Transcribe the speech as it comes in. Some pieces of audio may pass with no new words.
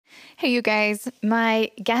Hey, you guys. My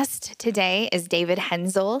guest today is David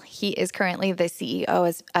Henzel. He is currently the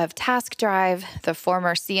CEO of TaskDrive, the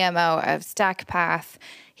former CMO of StackPath.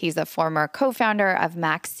 He's a former co-founder of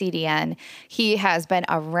Max CDN. He has been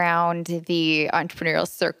around the entrepreneurial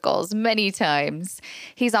circles many times.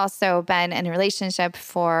 He's also been in a relationship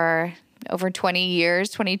for over 20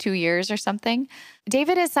 years, 22 years or something.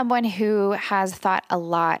 David is someone who has thought a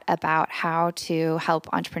lot about how to help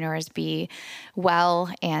entrepreneurs be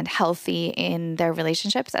well and healthy in their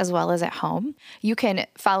relationships as well as at home. You can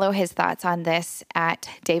follow his thoughts on this at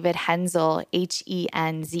David Henzel,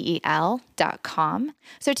 HENZEL.com.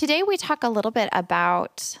 So today we talk a little bit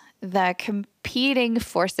about the competing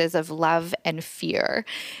forces of love and fear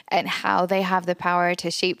and how they have the power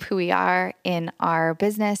to shape who we are in our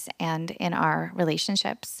business and in our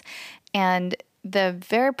relationships. And the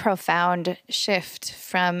very profound shift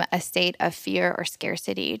from a state of fear or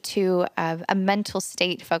scarcity to a mental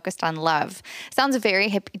state focused on love. Sounds very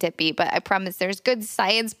hippy-dippy, but I promise there's good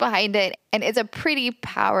science behind it. And it's a pretty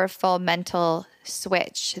powerful mental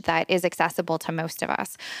switch that is accessible to most of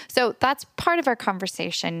us. So that's part of our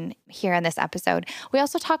conversation here in this episode. We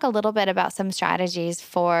also talk a little bit about some strategies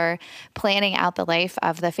for planning out the life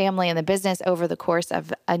of the family and the business over the course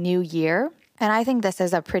of a new year. And I think this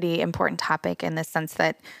is a pretty important topic in the sense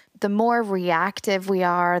that the more reactive we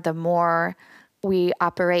are, the more we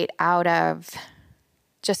operate out of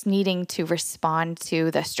just needing to respond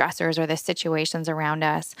to the stressors or the situations around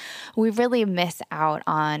us, we really miss out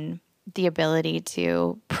on the ability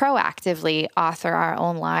to proactively author our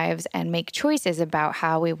own lives and make choices about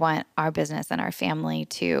how we want our business and our family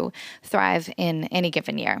to thrive in any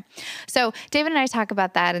given year. So David and I talk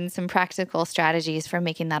about that and some practical strategies for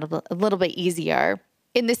making that a little bit easier.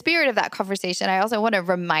 In the spirit of that conversation, I also want to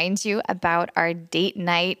remind you about our date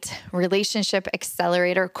night relationship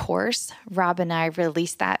accelerator course. Rob and I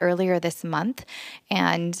released that earlier this month,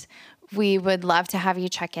 and we would love to have you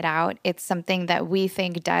check it out. It's something that we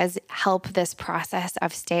think does help this process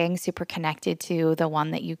of staying super connected to the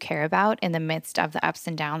one that you care about in the midst of the ups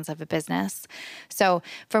and downs of a business. So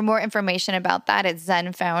for more information about that, it's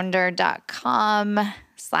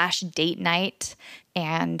zenfounder.com/date night.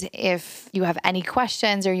 And if you have any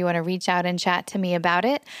questions or you want to reach out and chat to me about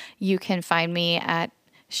it, you can find me at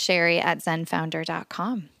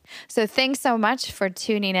sherry@zenfounder.com. So thanks so much for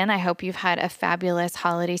tuning in. I hope you've had a fabulous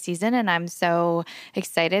holiday season, and I'm so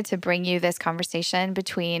excited to bring you this conversation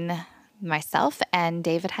between myself and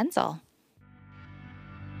David Henzel.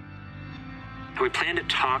 We plan to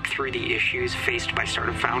talk through the issues faced by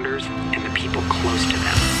startup founders and the people close to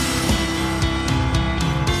them.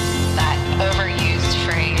 That overused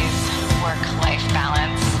phrase, work-life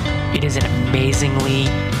balance. It is an amazingly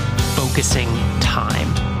focusing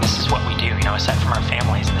time. This is what we do, aside from our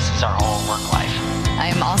families. This is our whole work life.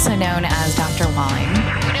 I'm also known as Dr. Wine.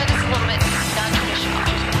 We know this is a little bit non-traditional.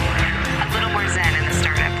 A little more zen in the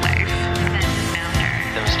startup life. Zen founder.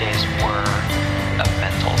 Those days were a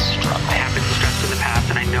mental struggle. I have been stressed in the past,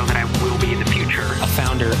 and I know that I will be in the future. A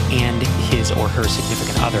founder and his or her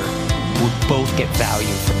significant other would both get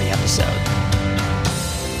value from the episode.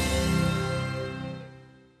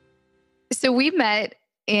 So we met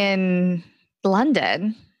in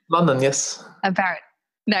London, yes. About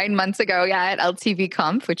 9 months ago, at LTV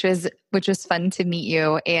Conf, which was fun to meet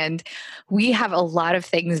you. And we have a lot of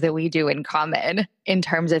things that we do in common in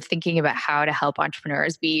terms of thinking about how to help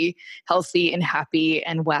entrepreneurs be healthy and happy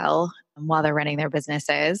and well while they're running their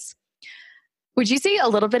businesses. Would you say a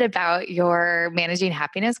little bit about your Managing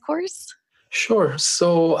Happiness course? Sure.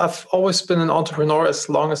 So I've always been an entrepreneur as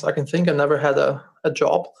long as I can think. I never had a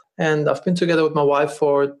job. And I've been together with my wife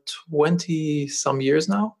for 20 some years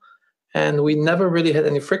now. And we never really had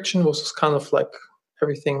any friction. It was just kind of like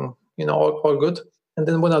everything, all good. And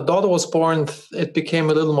then when our daughter was born, it became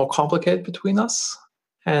a little more complicated between us.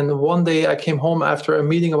 And one day I came home after a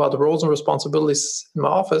meeting about the roles and responsibilities in my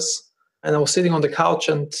office. And I was sitting on the couch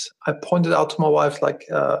and I pointed out to my wife,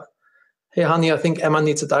 hey, honey, I think Emma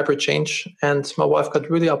needs a diaper change. And my wife got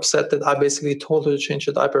really upset that I basically told her to change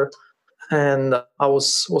the diaper. And I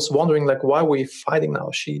was wondering, why are we fighting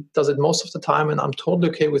now? She does it most of the time, and I'm totally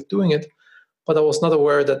okay with doing it. But I was not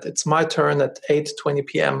aware that it's my turn at 8:20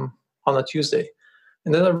 p.m. on a Tuesday.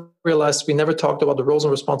 And then I realized we never talked about the roles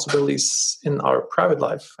and responsibilities in our private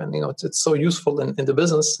life. And, it's so useful in the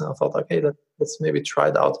business. And I thought, okay, let's maybe try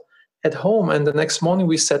it out at home. And the next morning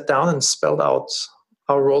we sat down and spelled out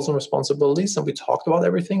our roles and responsibilities, and we talked about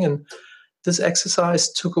everything. And this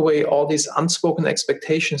exercise took away all these unspoken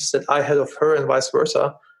expectations that I had of her and vice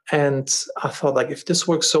versa. And I thought, if this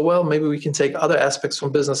works so well, maybe we can take other aspects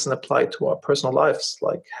from business and apply it to our personal lives,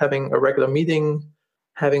 like having a regular meeting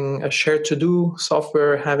having a shared to-do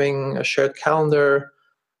software, having a shared calendar,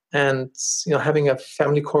 and having a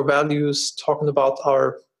family core values, talking about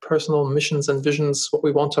our personal missions and visions, what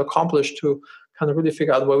we want to accomplish, to kind of really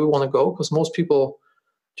figure out where we want to go. Because most people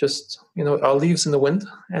just are leaves in the wind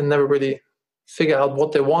and never really figure out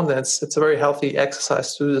what they want. And it's a very healthy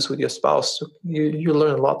exercise to do this with your spouse. So you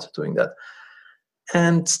learn a lot doing that.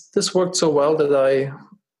 And this worked so well that I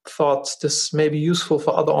thought this may be useful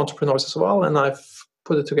for other entrepreneurs as well. And I've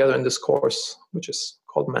put it together in this course, which is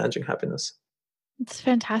called Managing Happiness. It's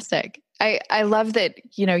fantastic. I love that,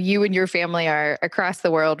 you and your family are across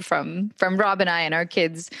the world from Rob and I and our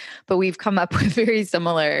kids, but we've come up with very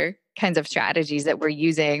similar kinds of strategies that we're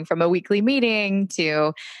using, from a weekly meeting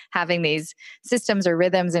to having these systems or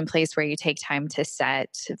rhythms in place where you take time to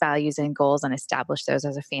set values and goals and establish those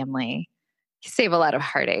as a family. You save a lot of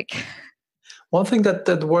heartache. One thing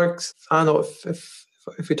that works, I don't know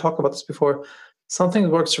if we talked about this before, something that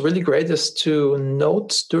works really great is to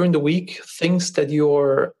note during the week things that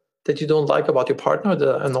you don't like about your partner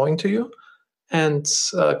that are annoying to you. And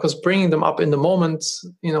because bringing them up in the moment,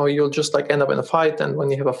 you'll just end up in a fight. And when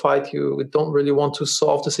you have a fight, you don't really want to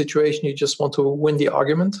solve the situation. You just want to win the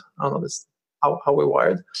argument. I don't know, this how we're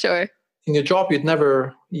wired. Sure. In your job, you'd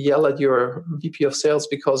never yell at your VP of sales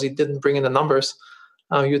because he didn't bring in the numbers.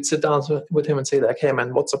 You'd sit down with him and say, like, hey,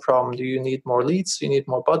 man, what's the problem? Do you need more leads? Do you need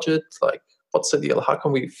more budget? Like, what's the deal? How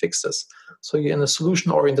can we fix this? So you're in a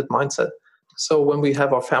solution-oriented mindset. So when we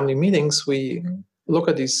have our family meetings, we look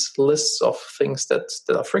at these lists of things that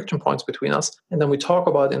are friction points between us, and then we talk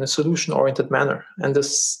about it in a solution-oriented manner. And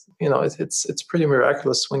this, it's pretty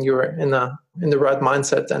miraculous when you're in the right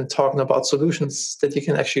mindset and talking about solutions that you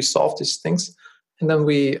can actually solve these things. And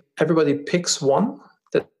then everybody picks one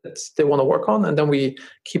that they want to work on, and then we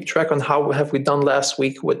keep track on how have we done last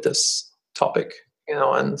week with this topic.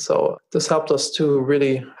 And so this helped us to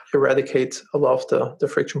really eradicate a lot of the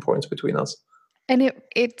friction points between us. And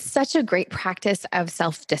it's such a great practice of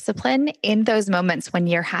self-discipline in those moments when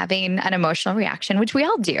you're having an emotional reaction, which we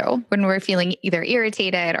all do when we're feeling either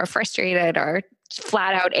irritated or frustrated or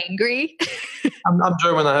flat out angry. I'm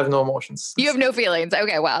German. I have no emotions. You have no feelings.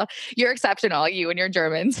 Okay, well, you're exceptional, you and your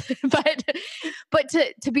Germans. but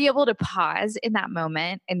to be able to pause in that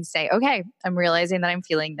moment and say, okay, I'm realizing that I'm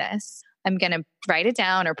feeling this. I'm going to write it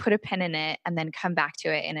down or put a pen in it and then come back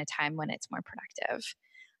to it in a time when it's more productive.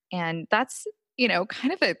 And that's,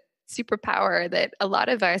 kind of a superpower that a lot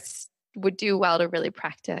of us would do well to really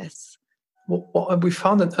practice. Well, we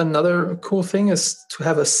found that another cool thing is to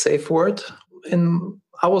have a safe word.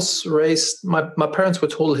 I was raised, my parents were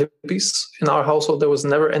total hippies. In our household, there was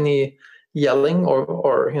never any yelling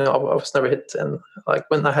or I was never hit. And like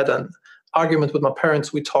when I had an argument with my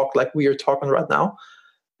parents, we talked like we are talking right now.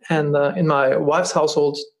 And in my wife's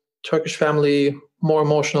household, Turkish family, more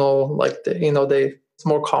emotional, like it's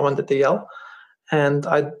more common that they yell. And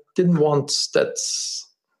I didn't want that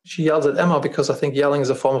she yells at Emma because I think yelling is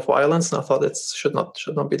a form of violence, and I thought it should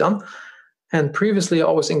not be done. And previously, I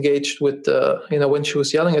always engaged with when she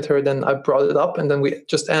was yelling at her, then I brought it up, and then we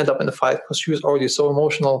just ended up in a fight because she was already so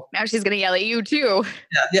emotional. Now she's going to yell at you too.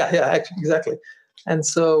 Yeah, actually, exactly. And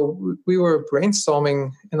so we were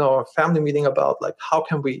brainstorming in our family meeting about like how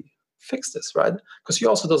can we fix this, right? Because she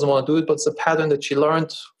also doesn't want to do it, but it's a pattern that she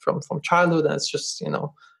learned from childhood, and it's just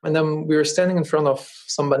And then we were standing in front of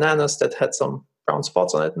some bananas that had some brown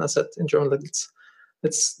spots on it, and I said in German,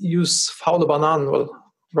 let's use faule Bananen, well,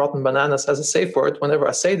 rotten bananas, as a safe word. Whenever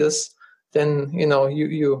I say this, then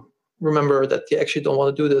you remember that you actually don't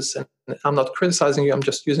want to do this, and I'm not criticizing you. I'm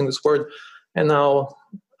just using this word. And now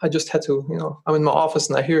I just had to, I'm in my office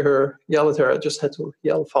and I hear her yell at her. I just had to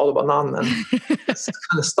yell faule Bananen, and it's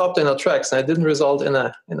kind of stopped in our tracks, and it didn't result in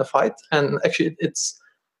a fight. And actually,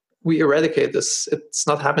 we eradicate this. It's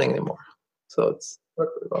not happening anymore. So it's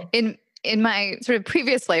worked really well. In my sort of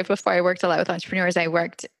previous life, before I worked a lot with entrepreneurs, I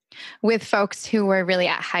worked with folks who were really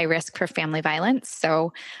at high risk for family violence.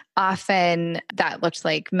 So often that looked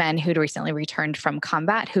like men who'd recently returned from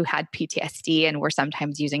combat who had PTSD and were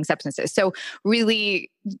sometimes using substances. So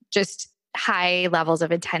really just high levels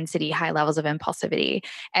of intensity, high levels of impulsivity.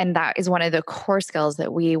 And that is one of the core skills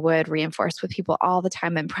that we would reinforce with people all the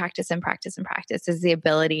time and practice is the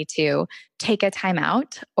ability to take a time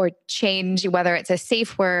out or change, whether it's a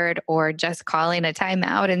safe word or just calling a time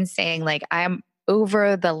out and saying like, I'm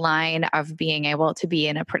over the line of being able to be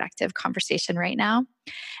in a productive conversation right now,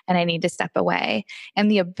 and I need to step away. And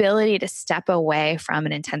the ability to step away from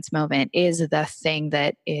an intense moment is the thing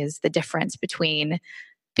that is the difference between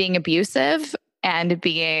being abusive and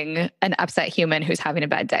being an upset human who's having a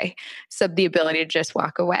bad day. So the ability to just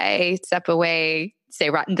walk away, step away, say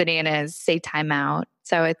rotten bananas, say time out,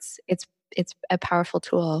 So it's a powerful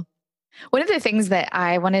tool. One of the things that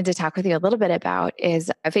I wanted to talk with you a little bit about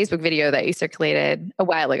is a Facebook video that you circulated a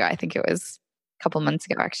while ago. I think it was a couple months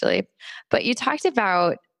ago, actually. But you talked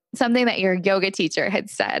about something that your yoga teacher had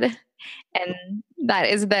said, and that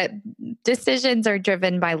is that decisions are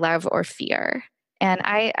driven by love or fear. And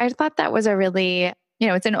I thought that was a really,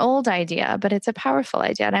 it's an old idea, but it's a powerful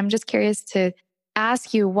idea. And I'm just curious to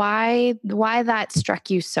ask you why that struck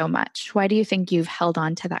you so much. Why do you think you've held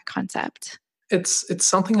on to that concept? It's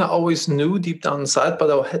something I always knew deep down inside, but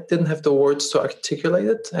I didn't have the words to articulate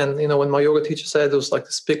it. And when my yoga teacher said it, was like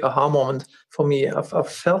this big aha moment for me. I've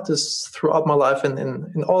felt this throughout my life and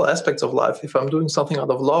in all aspects of life. If I'm doing something out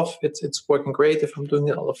of love, it's working great. If I'm doing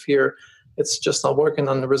it out of fear, it's just not working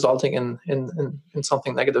and resulting in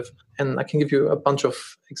something negative. And I can give you a bunch of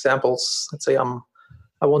examples. Let's say I'm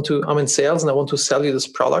in sales and I want to sell you this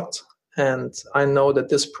product. And I know that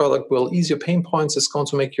this product will ease your pain points. It's going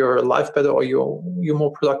to make your life better, or you're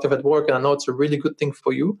more productive at work. And I know it's a really good thing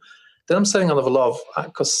for you. Then I'm selling out of love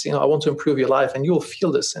because I want to improve your life, and you'll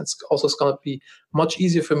feel this. And it's going to be much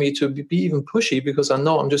easier for me to be even pushy because I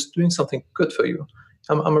know I'm just doing something good for you.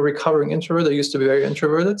 I'm a recovering introvert. I used to be very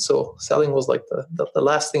introverted, so selling was like the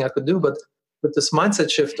last thing I could do. But with this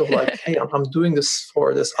mindset shift of like, hey, I'm doing this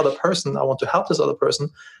for this other person. I want to help this other person.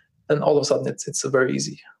 Then all of a sudden it's very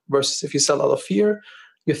easy. Versus if you sell out of fear,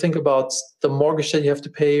 you think about the mortgage that you have to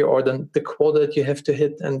pay or the quota that you have to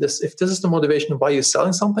hit. And if this is the motivation why you're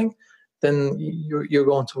selling something, then you're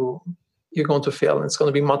going to fail, and it's going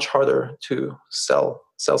to be much harder to sell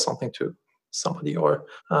something to somebody. Or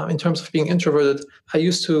in terms of being introverted, I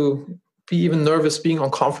used to be even nervous being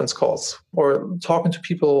on conference calls or talking to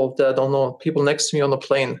people that I don't know, people next to me on the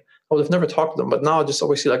plane. I would have never talked to them, but now I just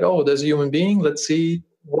always see like, oh, there's a human being. Let's see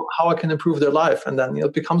how I can improve their life. And then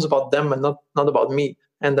it becomes about them and not about me.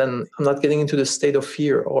 And then I'm not getting into this state of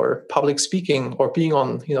fear or public speaking or being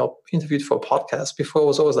on, interviewed for a podcast. Before it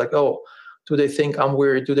was always like, oh, do they think I'm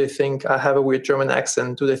weird? Do they think I have a weird German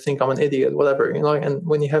accent? Do they think I'm an idiot? Whatever, and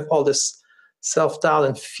when you have all this self-doubt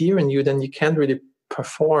and fear in you, then you can't really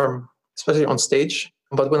perform, especially on stage.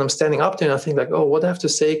 But when I'm standing up there and I think like, oh, what I have to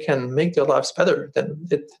say can make their lives better, then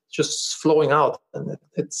it's just flowing out and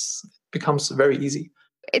it becomes very easy.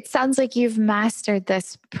 It sounds like you've mastered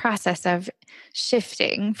this process of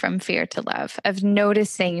shifting from fear to love, of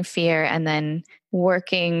noticing fear and then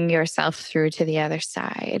working yourself through to the other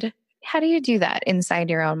side. How do you do that inside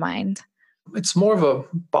your own mind? It's more of a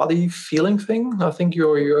body feeling thing. I think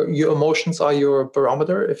your emotions are your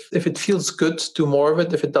barometer. If it feels good, do more of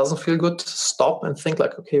it. If it doesn't feel good, stop and think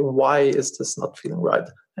like, okay, why is this not feeling right?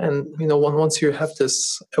 And once you have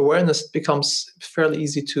this awareness, it becomes fairly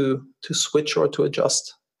easy to switch or to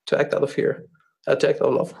adjust, to act out of fear, to act out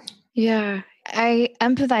of love. Yeah, I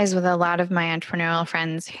empathize with a lot of my entrepreneurial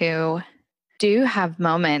friends who do have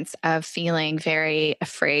moments of feeling very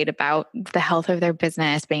afraid about the health of their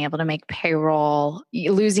business, being able to make payroll,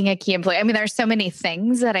 losing a key employee. I mean, there's so many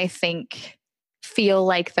things that I think feel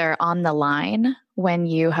like they're on the line when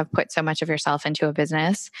you have put so much of yourself into a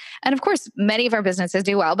business. And of course, many of our businesses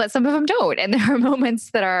do well, but some of them don't. And there are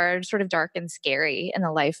moments that are sort of dark and scary in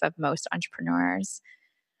the life of most entrepreneurs.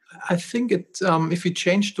 I think if you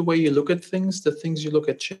change the way you look at things, the things you look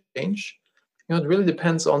at change. It really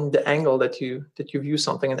depends on the angle that you view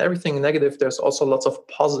something. And everything negative, there's also lots of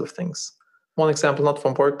positive things. One example, not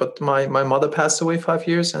from work, but my mother passed away 5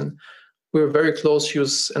 years, and we were very close. She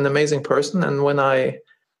was an amazing person. And when I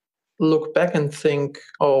look back and think,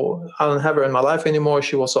 oh, I don't have her in my life anymore.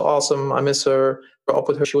 She was so awesome. I miss her. Grew up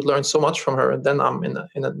with her. She would learn so much from her. And then I'm in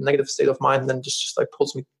a negative state of mind, and then just like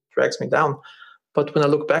drags me down. But when I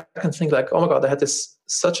look back and think like, oh my God, I had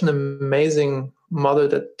such an amazing mother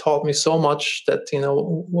that taught me so much, that,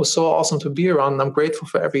 was so awesome to be around. I'm grateful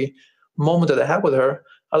for every moment that I had with her.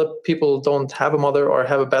 Other people don't have a mother or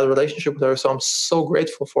have a bad relationship with her. So I'm so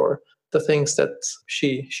grateful for the things that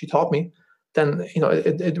she taught me. Then,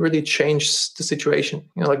 it really changed the situation.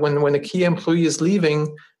 Like when a key employee is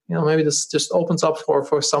leaving, maybe this just opens up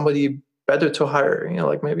for somebody better to hire.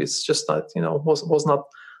 Like maybe it's just not, was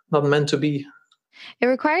not meant to be. It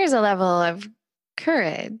requires a level of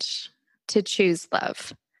courage to choose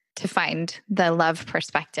love, to find the love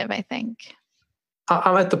perspective, I think.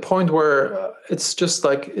 I'm at the point where it's just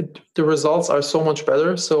like the results are so much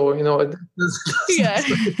better. So, yeah,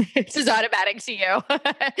 it's just automatic to you.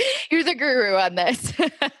 You're the guru on this.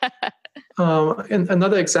 And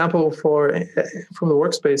another example from the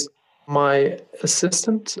workspace, my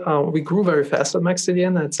assistant, we grew very fast at MaxCDN.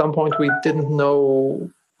 And at some point we didn't know,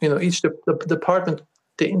 each the department,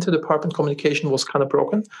 the inter-department communication was kind of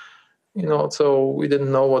broken. So we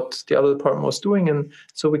didn't know what the other department was doing. And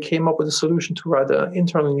so we came up with a solution to write an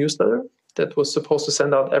internal newsletter that was supposed to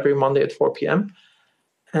send out every Monday at 4 p.m.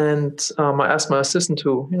 And I asked my assistant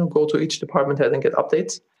to, go to each department head and get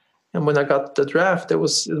updates. And when I got the draft, it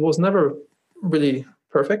was never really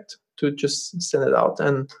perfect to just send it out.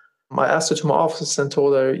 And I asked her to my office and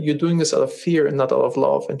told her, "You're doing this out of fear and not out of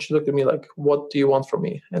love." And she looked at me like, "What do you want from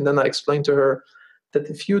me?" And then I explained to her that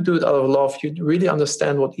if you do it out of love, you really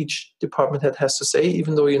understand what each department head has to say,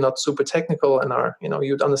 even though you're not super technical and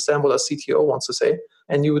you'd understand what a CTO wants to say.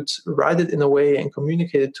 And you would write it in a way and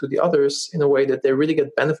communicate it to the others in a way that they really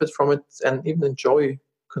get benefit from it and even enjoy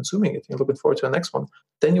consuming it. You're looking forward to the next one.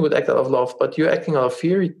 Then you would act out of love, but you're acting out of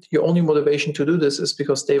fear. Your only motivation to do this is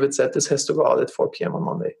because David said this has to go out at 4 p.m. on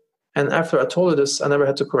Monday. And after I told her this, I never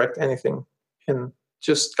had to correct anything and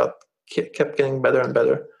just kept getting better and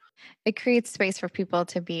better. It creates space for people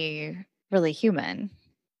to be really human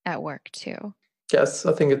at work too. Yes,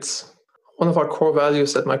 I think it's one of our core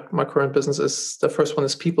values at my current business is the first one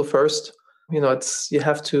is people first. You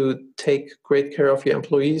have to take great care of your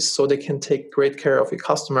employees so they can take great care of your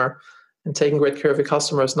customer. And taking great care of your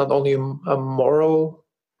customer is not only a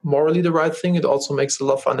morally the right thing, it also makes a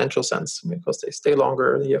lot of financial sense because they stay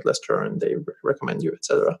longer, you have less churn, they recommend you,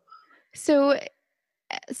 etc. So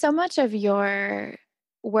much of your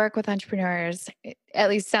work with entrepreneurs, at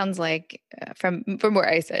least sounds like from where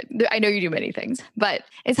I sit, I know you do many things, but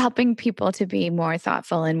it's helping people to be more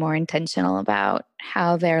thoughtful and more intentional about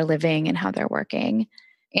how they're living and how they're working.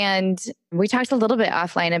 And we talked a little bit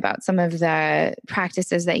offline about some of the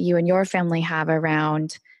practices that you and your family have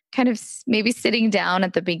around kind of maybe sitting down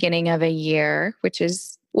at the beginning of a year, which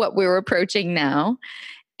is what we're approaching now,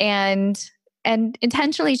 and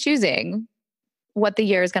intentionally choosing what the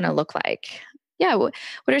year is going to look like. Yeah. What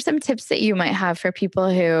are some tips that you might have for people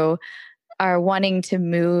who are wanting to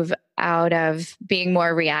move out of being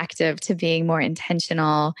more reactive to being more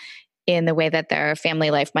intentional in the way that their family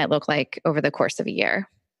life might look like over the course of a year?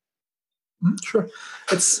 Sure.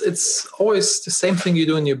 It's always the same thing you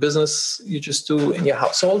do in your business, you just do in your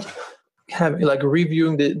household. Have like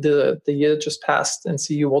reviewing the year that just passed and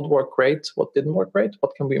see what worked great, what didn't work great,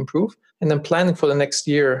 what can we improve, and then planning for the next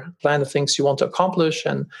year, plan the things you want to accomplish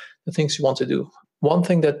and the things you want to do. One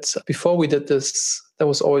thing that before we did this, that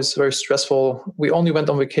was always very stressful. We only went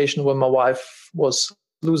on vacation when my wife was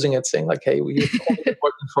losing it, saying like, "Hey, you've only been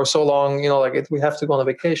working for so long, we have to go on a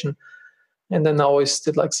vacation." And then I always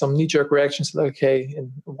did like some knee-jerk reactions, like, "Okay,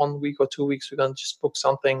 in 1 week or 2 weeks, we're going to just book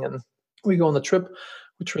something and we go on a trip,"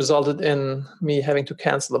 which resulted in me having to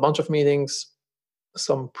cancel a bunch of meetings.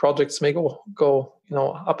 Some projects may go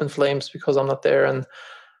up in flames because I'm not there. And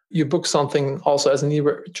you book something also as a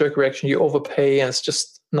knee-jerk reaction, you overpay and it's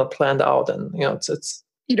just not planned out. And, it's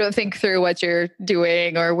you don't think through what you're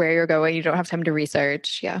doing or where you're going. You don't have time to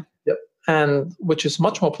research. Yeah. Yep. And which is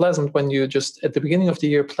much more pleasant when you just at the beginning of the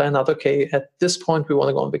year plan out, okay, at this point we want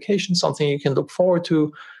to go on vacation, something you can look forward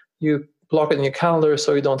to. You block it in your calendar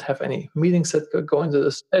so you don't have any meetings that go into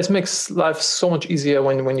this. It makes life so much easier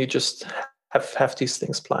when you just have these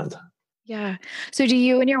things planned. Yeah. So do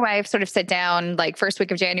you and your wife sort of sit down like first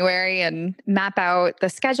week of January and map out the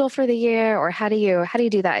schedule for the year, or how do you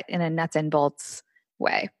do that in a nuts and bolts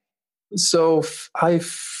way? So I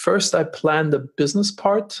plan the business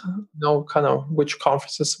part, kind of which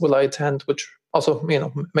conferences will I attend, which also,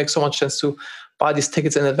 makes so much sense to buy these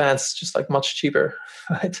tickets in advance, just like much cheaper,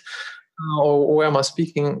 right? Or where am I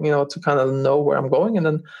speaking, to kind of know where I'm going, and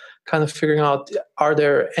then kind of figuring out, are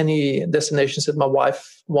there any destinations that my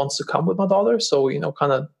wife wants to come with my daughter? So,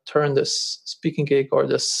 kind of turn this speaking gig or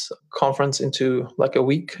this conference into like a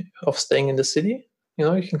week of staying in the city.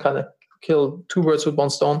 You can kind of kill two birds with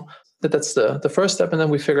one stone. That's the first step. And then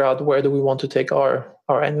we figure out where do we want to take our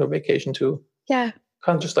annual vacation to. Yeah.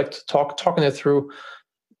 Kind of just like talking it through.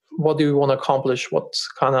 What do we want to accomplish? What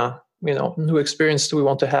kind of, new experience do we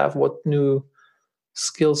want to have? What new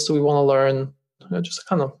skills do we want to learn? Just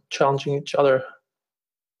kind of challenging each other.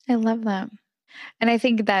 I love that. And I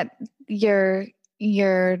think that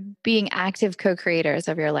you're being active co-creators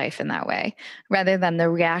of your life in that way, rather than the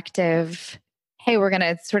reactive, hey, we're going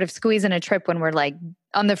to sort of squeeze in a trip when we're like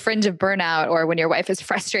on the fringe of burnout, or when your wife is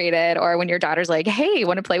frustrated, or when your daughter's like, hey, you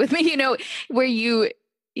want to play with me? Where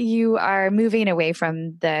you are moving away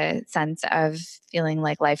from the sense of feeling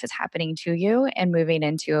like life is happening to you and moving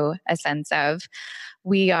into a sense of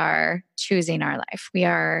we are choosing our life. We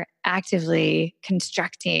are actively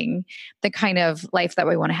constructing the kind of life that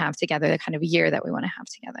we want to have together, the kind of year that we want to have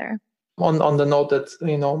together. On the note that,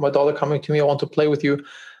 my daughter coming to me, I want to play with you.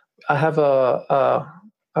 I have a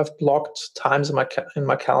I've blocked times in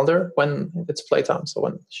my calendar when it's playtime. So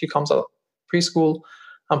when she comes out of preschool,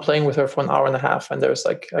 I'm playing with her for an hour and a half, and there's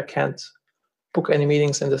like I can't book any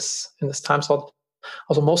meetings in this time slot.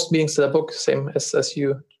 Also, most meetings that I book, same as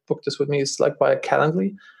you book this with me, is like by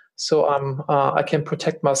Calendly. So I can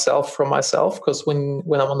protect myself from myself, because when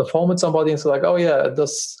I'm on the phone with somebody, it's like, oh yeah,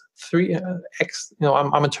 does 3x,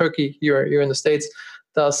 I'm in Turkey, you're in the States,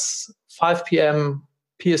 does 5 p.m.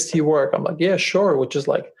 PST work? I'm like, yeah, sure, which is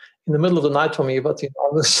like in the middle of the night for me, but I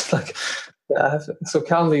was just like, yeah, so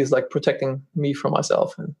Calendly is like protecting me from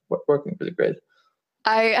myself and working really great.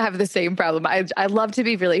 I have the same problem. I love to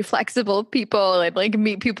be really flexible with people and like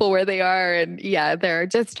meet people where they are. And yeah, there are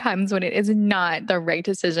just times when it is not the right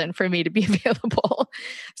decision for me to be available.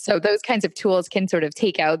 So those kinds of tools can sort of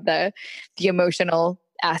take out the emotional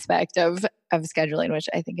aspect of scheduling, which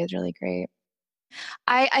I think is really great.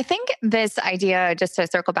 I think this idea, just to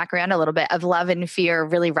circle back around a little bit, of love and fear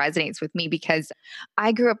really resonates with me because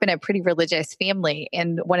I grew up in a pretty religious family.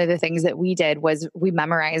 And one of the things that we did was we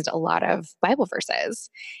memorized a lot of Bible verses.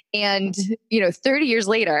 And, 30 years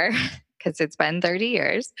later, because it's been 30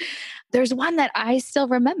 years, there's one that I still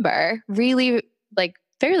remember really, like,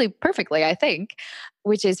 fairly perfectly, I think,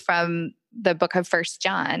 which is from the book of First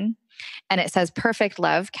John. And it says, perfect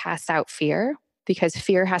love casts out fear, because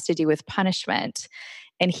fear has to do with punishment.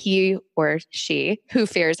 And he or she who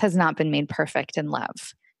fears has not been made perfect in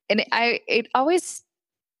love. And it always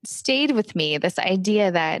stayed with me, this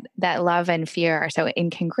idea that love and fear are so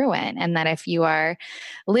incongruent, and that if you are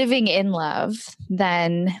living in love,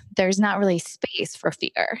 then there's not really space for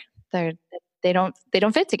fear. They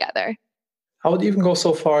don't fit together. I would even go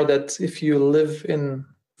so far that if you live in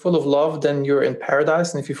full of love, then you're in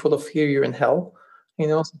paradise, and if you're full of fear, you're in hell.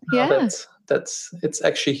 Yeah. That's it's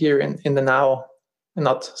actually here in the now, and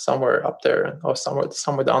not somewhere up there or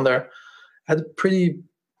somewhere down there. I had a pretty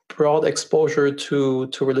broad exposure to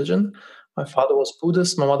religion. My father was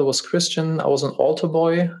Buddhist, my mother was Christian. I was an altar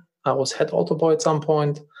boy. I was head altar boy at some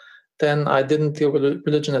point. Then I didn't deal with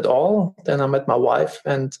religion at all. Then I met my wife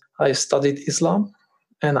and I studied Islam.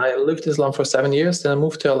 And I lived Islam for 7 years. Then I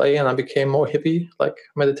moved to LA and I became more hippie, like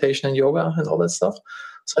meditation and yoga and all that stuff.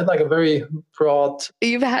 So I had like a very broad.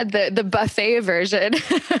 You've had the buffet version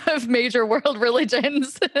of major world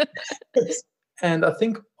religions. And I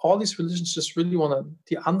think all these religions just really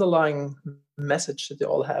the underlying message that they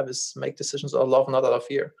all have is make decisions out of love, not out of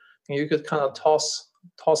fear. And you could kind of toss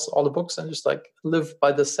all the books and just like live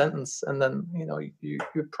by this sentence, and then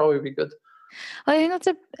you'd probably be good. Well, I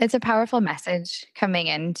think it's a powerful message coming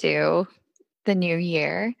into the new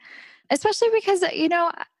year, especially because, I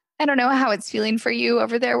don't know how it's feeling for you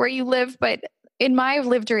over there where you live, but in my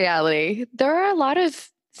lived reality, there are a lot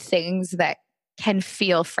of things that can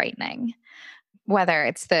feel frightening, whether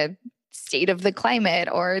it's the state of the climate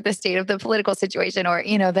or the state of the political situation, or,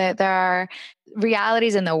 that there are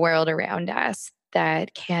realities in the world around us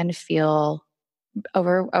that can feel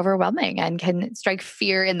overwhelming and can strike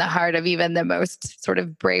fear in the heart of even the most sort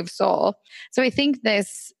of brave soul. So I think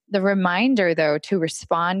the reminder, though, to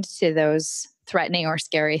respond to those threatening or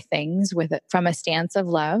scary things from a stance of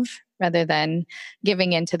love rather than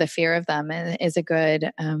giving into the fear of them is a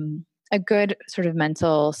good sort of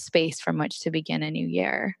mental space from which to begin a new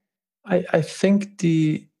year. I think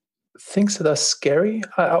the things that are scary,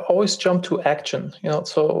 I always jump to action.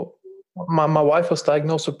 So my wife was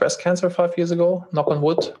diagnosed with breast cancer 5 years ago. Knock on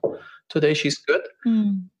wood. Today she's good.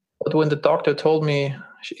 But when the doctor told me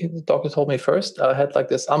first, I had like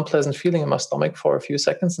this unpleasant feeling in my stomach for a few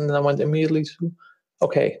seconds, and then I went immediately to,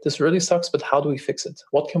 okay, this really sucks, but how do we fix it?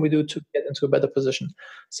 What can we do to get into a better position?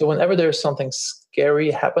 So whenever there's something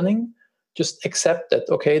scary happening, just accept that,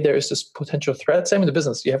 okay, there is this potential threat. Same in the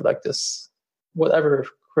business. You have like this whatever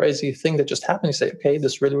crazy thing that just happened. You say, okay,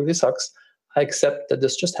 this really, really sucks. I accept that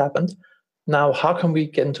this just happened. Now, how can we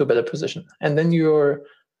get into a better position? And then you're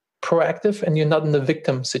proactive and you're not in the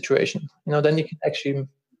victim situation. Then you can actually,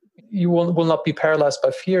 you will not be paralyzed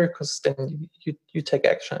by fear, because then you take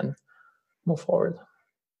action and move forward.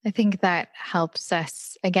 I think that helps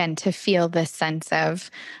us, again, to feel this sense of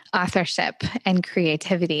authorship and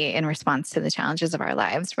creativity in response to the challenges of our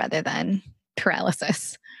lives rather than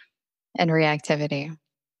paralysis and reactivity.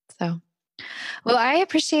 So, well, I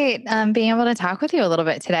appreciate being able to talk with you a little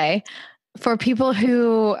bit today. For people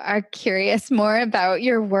who are curious more about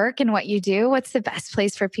your work and what you do, what's the best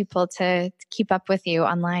place for people to keep up with you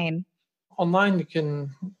online? Online, you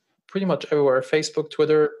can pretty much everywhere. Facebook,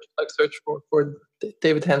 Twitter, like search for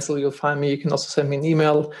David Henzel, you'll find me. You can also send me an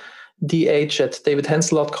email,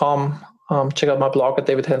 dh@davidhenzel.com. Check out my blog at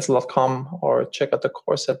davidhenzel.com, or check out the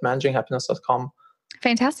course at managinghappiness.com.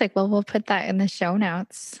 Fantastic. Well, we'll put that in the show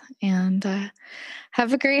notes, and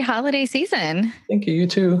have a great holiday season. Thank you. You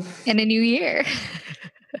too. And a new year.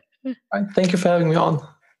 All right, thank you for having me on. It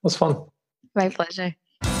was fun. My pleasure.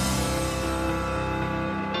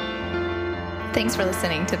 Thanks for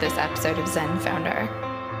listening to this episode of Zen Founder.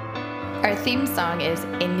 Our theme song is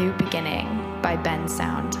A New Beginning by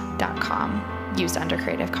bensound.com, used under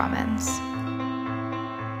Creative Commons.